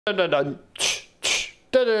Time to feed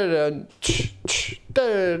the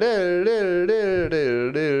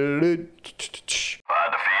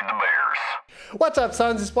bears. What's up,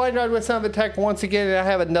 sons? It's Blind Ride with Son of a Tech once again, and I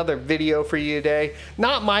have another video for you today.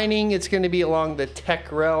 Not mining, it's going to be along the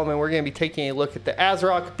tech realm, and we're going to be taking a look at the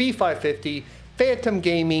Asrock B550 Phantom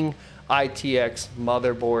Gaming ITX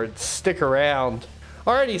motherboard. Stick around.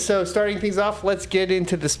 Alrighty, so starting things off, let's get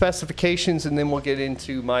into the specifications and then we'll get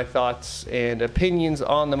into my thoughts and opinions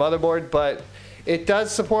on the motherboard. But it does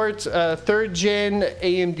support 3rd gen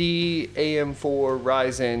AMD AM4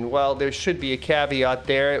 Ryzen. Well, there should be a caveat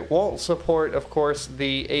there. It won't support, of course,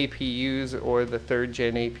 the APUs or the 3rd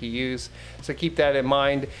gen APUs, so keep that in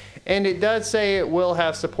mind. And it does say it will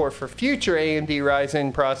have support for future AMD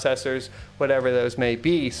Ryzen processors, whatever those may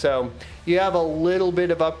be. So you have a little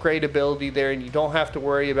bit of upgradability there, and you don't have to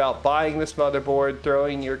worry about buying this motherboard,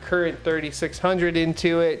 throwing your current 3600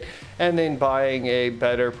 into it, and then buying a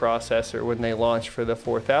better processor when they launch for the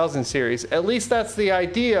 4000 series. At least that's the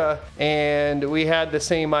idea, and we had the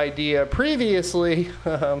same idea previously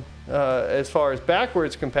as far as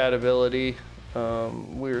backwards compatibility.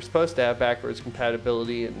 We were supposed to have backwards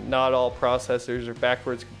compatibility, and not all processors are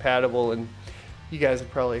backwards compatible, and you guys have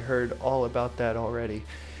probably heard all about that already.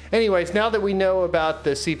 Anyways, now that we know about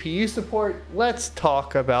the CPU support, let's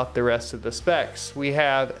talk about the rest of the specs. We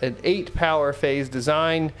have an 8 power phase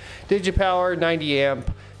design, Digipower, 90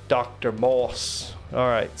 amp, Dr. Moss.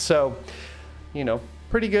 Alright, so, you know,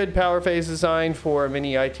 pretty good power phase design for a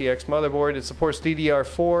mini ITX motherboard. It supports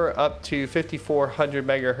DDR4 up to 5400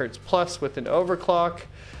 megahertz plus with an overclock.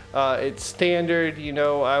 It's standard, you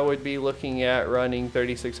know, I would be looking at running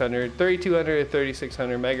 3200 to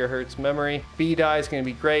 3600 megahertz memory. B-die is going to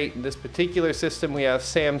be great. In this particular system, we have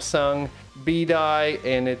Samsung B-die,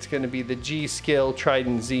 and it's going to be the G-Skill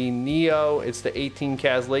Trident Z Neo. It's the 18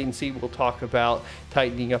 CAS latency. We'll talk about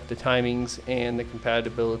tightening up the timings and the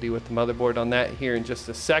compatibility with the motherboard on that here in just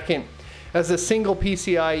a second. As a single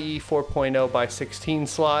PCIe 4.0 by 16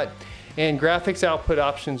 slot, and graphics output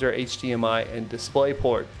options are HDMI and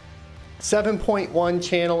DisplayPort. 7.1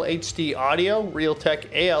 channel HD audio, Realtek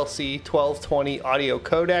ALC 1220 audio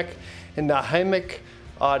codec, and dynamic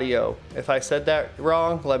audio. If I said that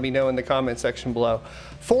wrong, let me know in the comment section below.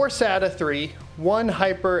 4 SATA 3, 1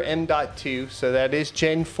 Hyper M.2, so that is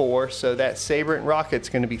Gen 4, so that Sabrent rocket's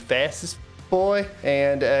going to be fast as boy,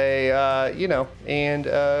 and it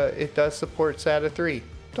does support SATA 3.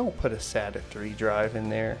 Don't put a SATA 3 drive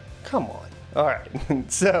in there. Come on. Alright,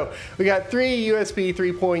 so we got 3 USB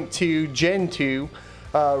 3.2 Gen 2.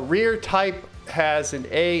 Rear type has an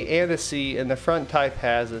A and a C, and the front type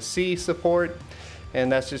has a C support.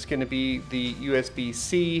 And that's just going to be the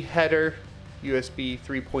USB-C header, USB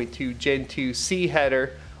 3.2 Gen 2 C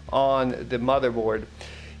header on the motherboard.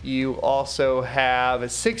 You also have a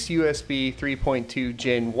 6 USB 3.2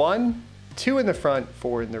 Gen 1, 2 in the front,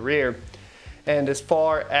 4 in the rear. And as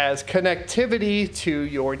far as connectivity to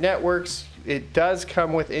your networks, it does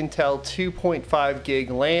come with Intel 2.5 gig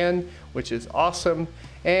LAN, which is awesome.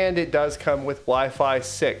 And it does come with Wi-Fi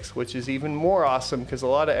 6, which is even more awesome because a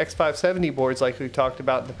lot of X570 boards, like we've talked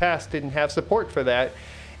about in the past, didn't have support for that.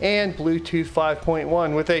 And Bluetooth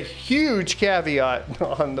 5.1 with a huge caveat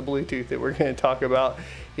on the Bluetooth that we're going to talk about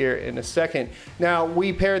here in a second. Now,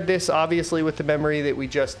 we paired this obviously with the memory that we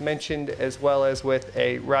just mentioned, as well as with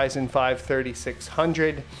a Ryzen 5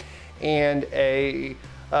 3600 and a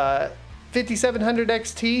 5700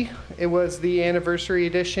 XT. It was the anniversary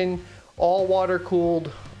edition, all water cooled,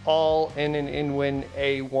 all in an Inwin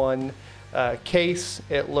A1 case.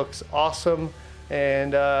 It looks awesome.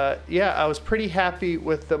 And yeah, I was pretty happy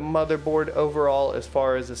with the motherboard overall as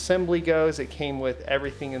far as assembly goes. It came with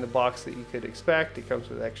everything in the box that you could expect. It comes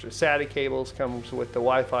with extra SATA cables, comes with the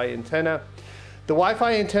Wi-Fi antenna. The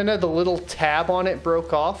Wi-Fi antenna, the little tab on it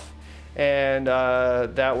broke off, and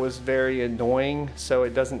that was very annoying, so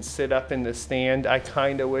it doesn't sit up in the stand. I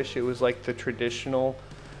kind of wish it was like the traditional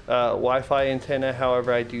Wi-Fi antenna.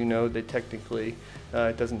 However, I do know that technically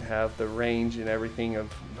it doesn't have the range and everything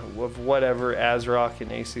of whatever Asrock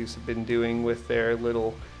and Asus have been doing with their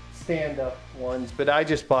little stand-up ones. But I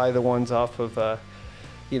just buy the ones off of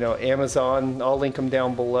Amazon. I'll link them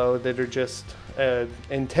down below, that are just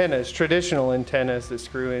antennas, traditional antennas that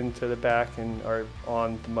screw into the back and are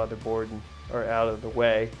on the motherboard and are out of the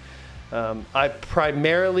way. I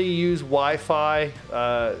primarily use Wi-Fi,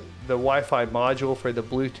 the Wi-Fi module for the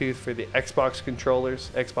Bluetooth for the Xbox controllers,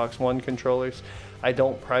 Xbox One controllers. I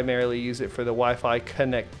don't primarily use it for the Wi-Fi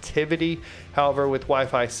connectivity. However, with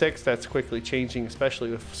Wi-Fi 6, that's quickly changing,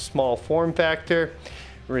 especially with small form factor,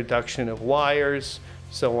 reduction of wires,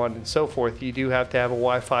 so on and so forth. You do have to have a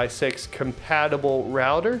Wi-Fi 6 compatible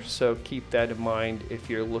router, so keep that in mind if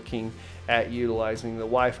you're looking at utilizing the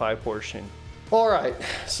Wi-Fi portion. Alright,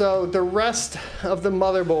 so the rest of the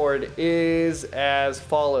motherboard is as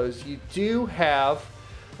follows. You do have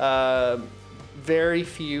very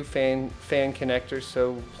few fan connectors,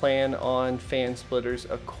 so plan on fan splitters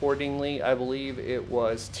accordingly. I believe it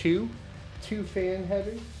was two fan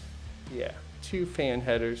headers. Yeah, 2 fan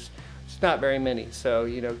headers. It's not very many, so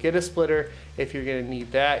get a splitter if you're going to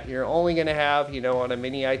need that. You're only going to have, on a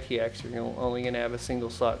mini ITX, you're only going to have a single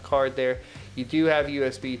slot card there. You do have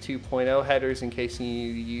USB 2.0 headers in case you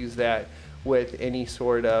need to use that with any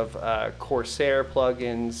sort of Corsair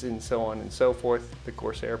plugins and so on and so forth. The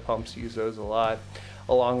Corsair pumps use those a lot,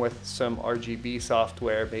 along with some RGB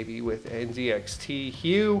software, maybe with NZXT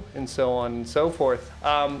Hue and so on and so forth.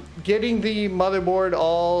 Getting the motherboard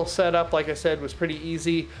all set up, like I said, was pretty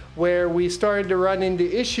easy. Where we started to run into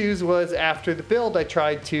issues was after the build. I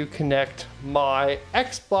tried to connect my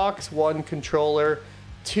Xbox One controller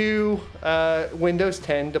to Windows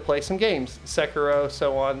 10 to play some games, Sekiro,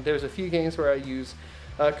 so on. There's a few games where I use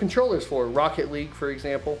controllers for, Rocket League, for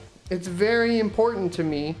example. It's very important to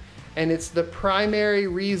me, and it's the primary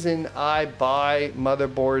reason I buy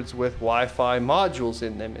motherboards with Wi-Fi modules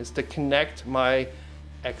in them, is to connect my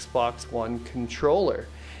Xbox One controller.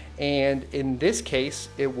 And in this case,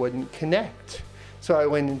 it wouldn't connect. So I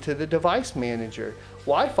went into the device manager.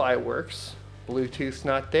 Wi-Fi works, Bluetooth's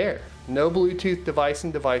not there. No Bluetooth device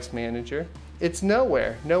in device manager. It's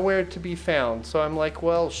nowhere to be found. So I'm like,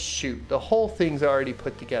 well, shoot, the whole thing's already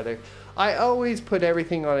put together. I always put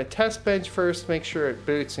everything on a test bench first, make sure it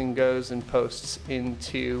boots and goes and posts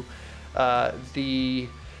into the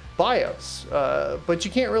BIOS. But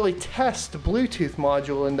you can't really test the Bluetooth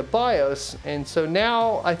module in the BIOS. And so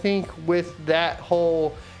now I think with that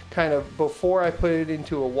whole kind of, before I put it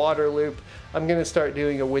into a water loop, I'm going to start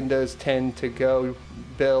doing a Windows 10 to go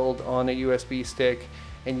build on a USB stick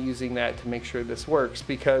and using that to make sure this works,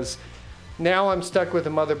 because now I'm stuck with a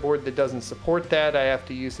motherboard that doesn't support that. I have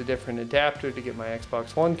to use a different adapter to get my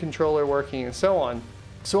Xbox One controller working and so on.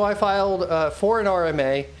 So I filed for an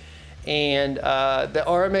RMA, and the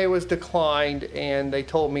RMA was declined, and they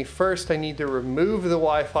told me first I need to remove the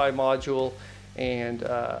Wi-Fi module and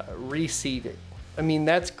reseat it. I mean,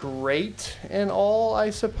 that's great and all, I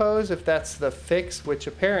suppose, if that's the fix, which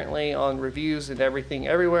apparently on reviews and everything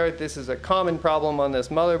everywhere, this is a common problem on this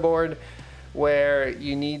motherboard, where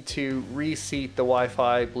you need to reseat the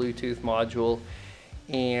Wi-Fi Bluetooth module.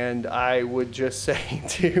 And I would just say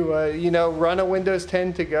to, run a Windows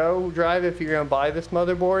 10 to go drive if you're going to buy this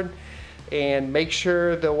motherboard, and make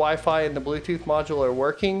sure the Wi-Fi and the Bluetooth module are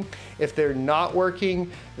working. If they're not working,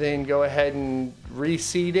 then go ahead and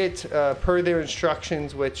reseat it per their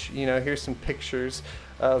instructions, which, here's some pictures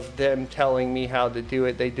of them telling me how to do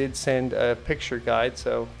it. They did send a picture guide,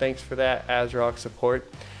 so thanks for that, Asrock support.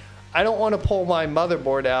 I don't want to pull my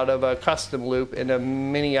motherboard out of a custom loop in a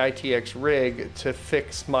mini ITX rig to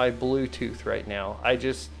fix my Bluetooth right now.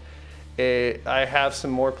 I have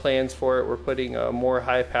some more plans for it. We're putting a more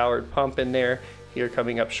high-powered pump in there here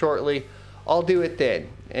coming up shortly. I'll do it then,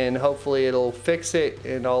 and hopefully it'll fix it,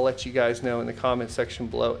 and I'll let you guys know in the comment section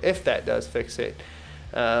below if that does fix it.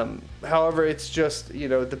 However, it's just,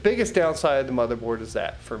 the biggest downside of the motherboard is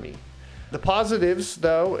that for me. The positives,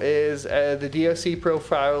 though, is the DOC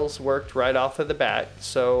profiles worked right off of the bat,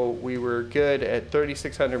 so we were good at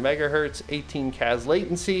 3600 megahertz, 18 CAS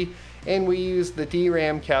latency, and we used the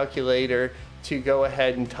DRAM calculator to go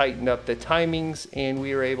ahead and tighten up the timings, and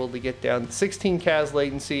we were able to get down 16 CAS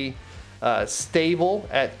latency, stable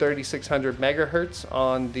at 3600 megahertz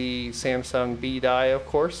on the Samsung B die, of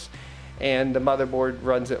course, and the motherboard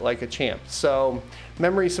runs it like a champ. So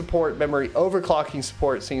memory support, memory overclocking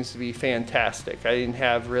support seems to be fantastic. I didn't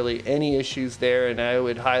have really any issues there, and I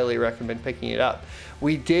would highly recommend picking it up.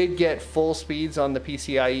 We did get full speeds on the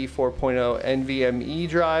PCIe 4.0 NVMe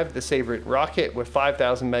drive, the Sabrent Rocket, with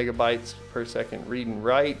 5,000 megabytes per second read and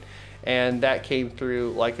write, and that came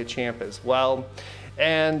through like a champ as well.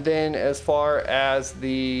 And then as far as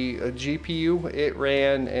the GPU, it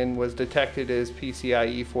ran and was detected as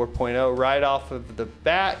PCIe 4.0 right off of the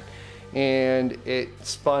bat, and it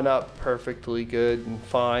spun up perfectly good and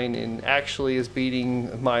fine, and actually is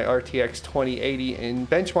beating my RTX 2080 in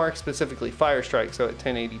benchmark, specifically Firestrike, so at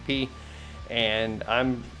 1080p, and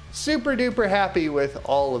I'm super duper happy with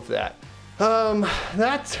all of that.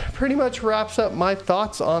 That pretty much wraps up my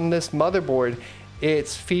thoughts on this motherboard.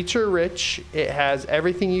 It's feature rich, it has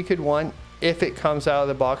everything you could want if it comes out of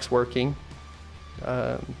the box working.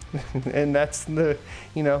 And that's the,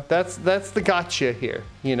 you know, that's the gotcha here.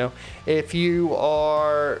 You know, if you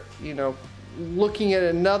are, you know, looking at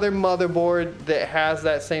another motherboard that has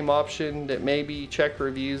that same option, that maybe check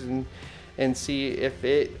reviews and see if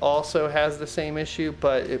it also has the same issue,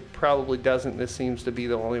 but it probably doesn't. This seems to be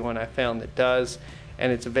the only one I found that does,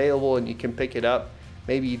 and it's available and you can pick it up.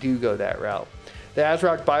 Maybe you do go that route. The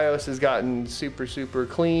Asrock BIOS has gotten super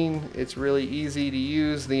clean. It's really easy to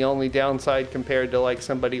use. The only downside compared to like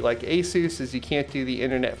somebody like Asus is you can't do the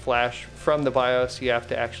internet flash from the BIOS. You have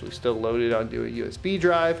to actually still load it onto a USB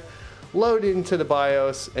drive, load it into the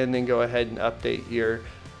BIOS, and then go ahead and update your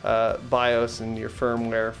BIOS and your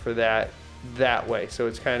firmware for that way. So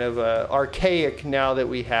it's kind of archaic now that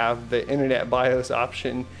we have the internet BIOS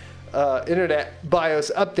option, internet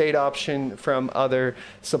BIOS update option from other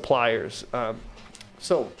suppliers.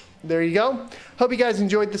 So there you go. Hope you guys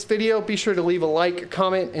enjoyed this video. Be sure to leave a like,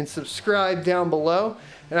 comment, and subscribe down below,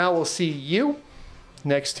 and I will see you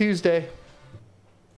next Tuesday.